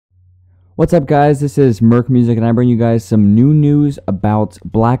What's up, guys? This is Merc Music, and I bring you guys some new news about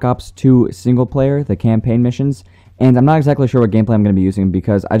Black Ops 2 single player, the campaign missions. And I'm not exactly sure what gameplay I'm going to be using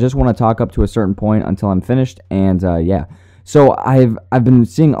because I just want to talk up to a certain point until I'm finished. And yeah, so I've been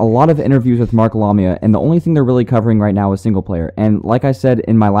seeing a lot of interviews with Mark Lamia, and the only thing they're really covering right now is single player. And like I said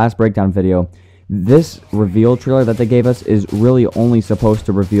in my last breakdown video, this reveal trailer that they gave us is really only supposed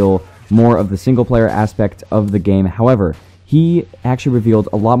to reveal more of the single player aspect of the game. However, he actually revealed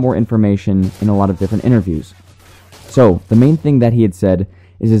a lot more information in a lot of different interviews. So, the main thing that he had said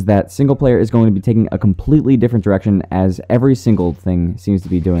is that single player is going to be taking a completely different direction, as every single thing seems to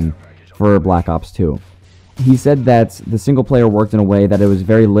be doing for Black Ops 2. He said that the single player worked in a way that it was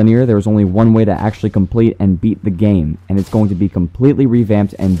very linear. There was only one way to actually complete and beat the game, and it's going to be completely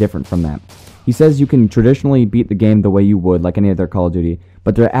revamped and different from that. He says you can traditionally beat the game the way you would, like any other Call of Duty,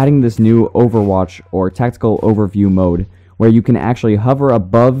 but they're adding this new Overwatch or Tactical Overview mode, where you can actually hover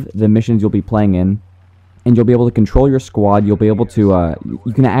above the missions you'll be playing in, and you'll be able to control your squad. You'll be able to,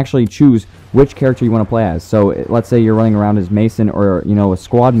 you can actually choose which character you want to play as. So, let's say you're running around as Mason or, you know, a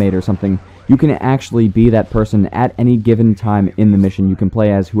squad mate or something. You can actually be that person at any given time in the mission. You can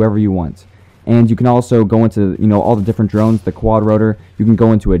play as whoever you want. And you can also go into, you know, all the different drones, the quad rotor. You can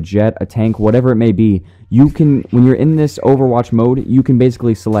go into a jet, a tank, whatever it may be. You can, when you're in this Overwatch mode, you can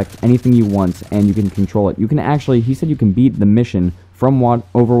basically select anything you want and you can control it. You can actually, he said you can beat the mission from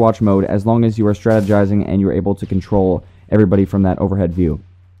Overwatch mode as long as you are strategizing and you're able to control everybody from that overhead view.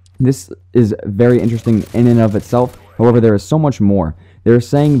 This is very interesting in and of itself. However, there is so much more. They're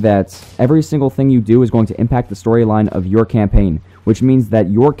saying that every single thing you do is going to impact the storyline of your campaign, which means that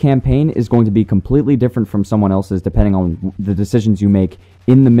your campaign is going to be completely different from someone else's depending on the decisions you make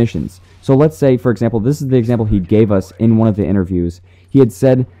in the missions. So let's say, for example, this is the example he gave us in one of the interviews. He had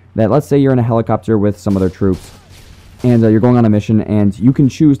said that let's say you're in a helicopter with some other troops, and you're going on a mission, and you can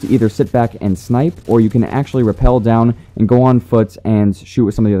choose to either sit back and snipe, or you can actually rappel down and go on foot and shoot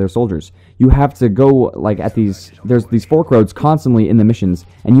with some of the other soldiers. You have to go, like, at there's these fork roads constantly in the missions,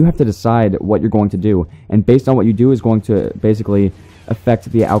 and you have to decide what you're going to do, and based on what you do is going to basically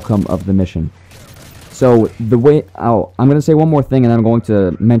affect the outcome of the mission. So, the way, I'm going to say one more thing, and then I'm going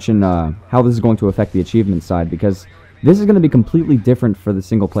to mention how this is going to affect the achievement side, because this is going to be completely different for the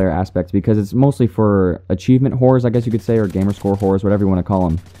single-player aspect, because it's mostly for achievement whores, I guess you could say, or gamer score whores, whatever you want to call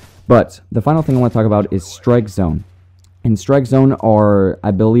them. But the final thing I want to talk about is Strike Zone. And Strike Zone are, I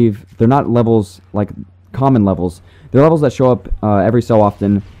believe, they're not levels like common levels. They're levels that show up every so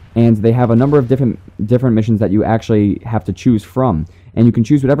often, and they have a number of different missions that you actually have to choose from. And you can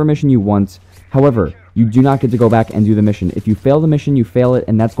choose whatever mission you want. However, you do not get to go back and do the mission. If you fail the mission, you fail it,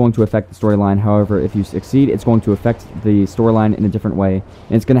 and that's going to affect the storyline. However, if you succeed, it's going to affect the storyline in a different way,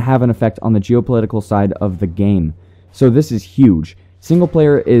 and it's going to have an effect on the geopolitical side of the game. So this is huge. Single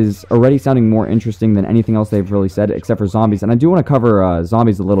player is already sounding more interesting than anything else they've really said, except for zombies. And I do want to cover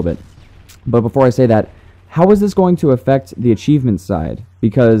zombies a little bit. But before I say that, how is this going to affect the achievement side?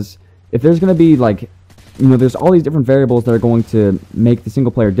 Because if there's going to be, like, you know, there's all these different variables that are going to make the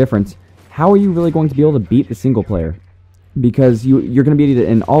single player different, how are you really going to be able to beat the single player? Because you're going to beat it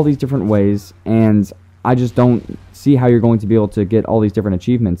in all these different ways, and I just don't see how you're going to be able to get all these different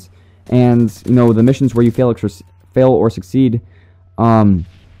achievements. And, you know, the missions where you fail or succeed,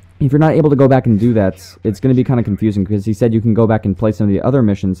 if you're not able to go back and do that, it's going to be kind of confusing, because he said you can go back and play some of the other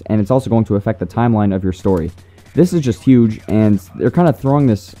missions, and it's also going to affect the timeline of your story. This is just huge, and they're kind of throwing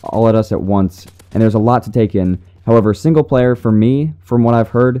this all at us at once, and there's a lot to take in. However, single player, for me, from what I've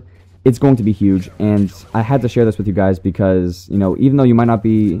heard, it's going to be huge, and I had to share this with you guys because, you know, even though you might not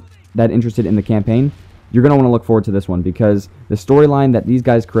be that interested in the campaign, you're going to want to look forward to this one, because the storyline that these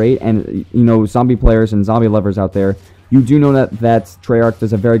guys create, and, you know, zombie players and zombie lovers out there, you do know that Treyarch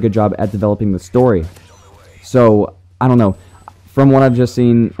does a very good job at developing the story. So, I don't know. From what I've just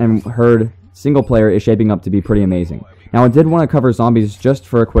seen and heard, single player is shaping up to be pretty amazing. Now, I did want to cover zombies just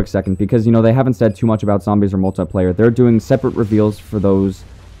for a quick second, because, you know, they haven't said too much about zombies or multiplayer. They're doing separate reveals for those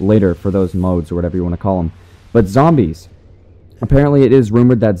later, for those modes or whatever you want to call them. But zombies, apparently it is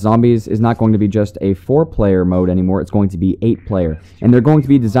rumored that zombies is not going to be just a 4-player mode anymore. It's going to be 8-player, and they're going to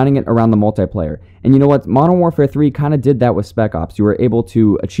be designing it around the multiplayer. And you know what, Modern Warfare 3 kind of did that with Spec Ops. You were able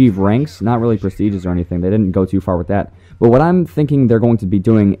to achieve ranks, not really prestiges or anything. They didn't go too far with that. But what I'm thinking they're going to be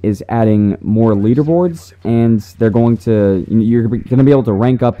doing is adding more leaderboards, and they're going to, you're going to be able to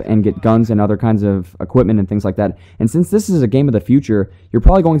rank up and get guns and other kinds of equipment and things like that. And since this is a game of the future, you're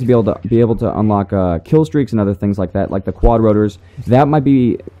probably going to be able to unlock kill streaks and other things like that, like the quad rotors. That might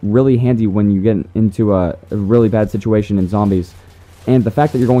be really handy when you get into a really bad situation in zombies. And the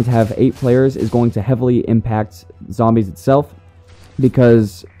fact that you're going to have 8 players is going to heavily impact zombies itself,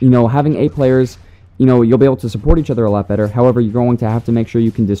 because, having 8 players, you'll be able to support each other a lot better. However, you're going to have to make sure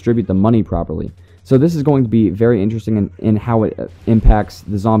you can distribute the money properly. So this is going to be very interesting in how it impacts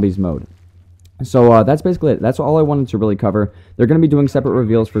the zombies mode. So that's basically it. That's all I wanted to really cover. They're going to be doing separate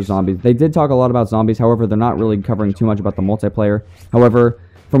reveals for zombies. They did talk a lot about zombies. However, they're not really covering too much about the multiplayer. However,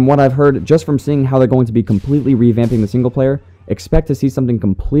 from what I've heard, just from seeing how they're going to be completely revamping the single player, expect to see something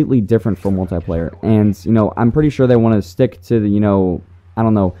completely different for multiplayer. And, I'm pretty sure they want to stick to the, I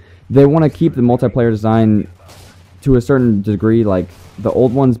don't know, they want to keep the multiplayer design to a certain degree, like the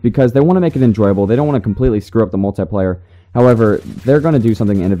old ones, because they want to make it enjoyable. They don't want to completely screw up the multiplayer. However, they're going to do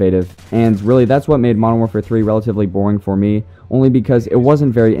something innovative, and really that's what made Modern Warfare 3 relatively boring for me, only because it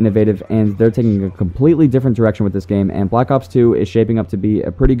wasn't very innovative, and they're taking a completely different direction with this game, and Black Ops 2 is shaping up to be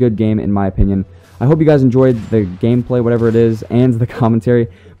a pretty good game in my opinion. I hope you guys enjoyed the gameplay, whatever it is, and the commentary,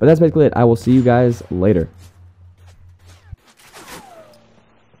 but that's basically it. I will see you guys later.